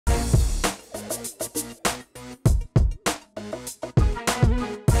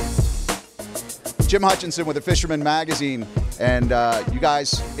Jim Hutchinson with the Fisherman magazine, and you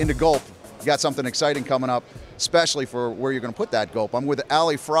guys into Gulp. You got something exciting coming up, especially for where you're going to put that Gulp. I'm with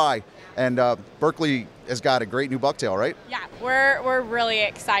Allie Fry, and Berkley has got a great new bucktail, right? Yeah, we're really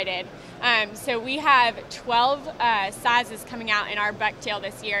excited. So we have 12 sizes coming out in our bucktail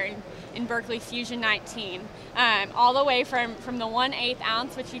this year in Berkley Fusion19, all the way from the 1/8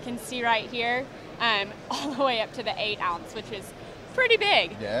 ounce, which you can see right here, all the way up to the 8 ounce, which is pretty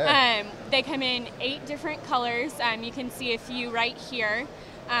big. Yeah. They come in 8 different colors. You can see a few right here.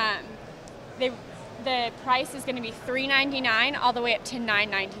 The price is going to be $3.99 all the way up to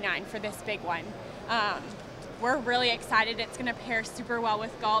 $9.99 for this big one. We're really excited. It's going to pair super well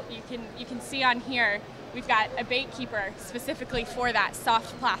with Gulp. You can see on here we've got a bait keeper specifically for that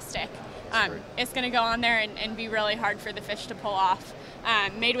soft plastic. It's going to go on there and be really hard for the fish to pull off.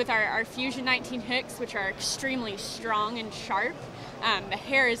 Made with our Fusion19 hooks, which are extremely strong and sharp. The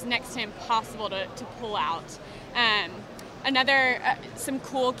hair is next to impossible to pull out. Some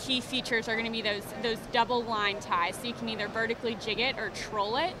cool key features are going to be those double line ties, so you can either vertically jig it or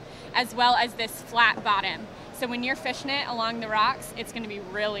troll it, as well as this flat bottom. So when you're fishing it along the rocks, it's going to be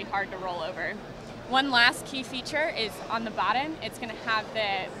really hard to roll over. One last key feature is on the bottom, it's going to have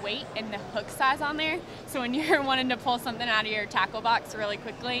the weight and the hook size on there. So when you're wanting to pull something out of your tackle box really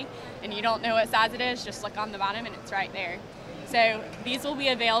quickly and you don't know what size it is, just look on the bottom and it's right there. So these will be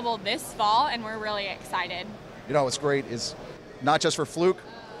available this fall, and we're really excited. You know what's great is not just for fluke,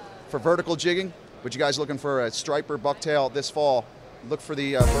 for vertical jigging, but you guys looking for a striper bucktail this fall, look for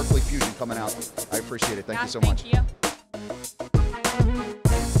the Berkley Fusion coming out. I appreciate it. Thank you so much. Thank you.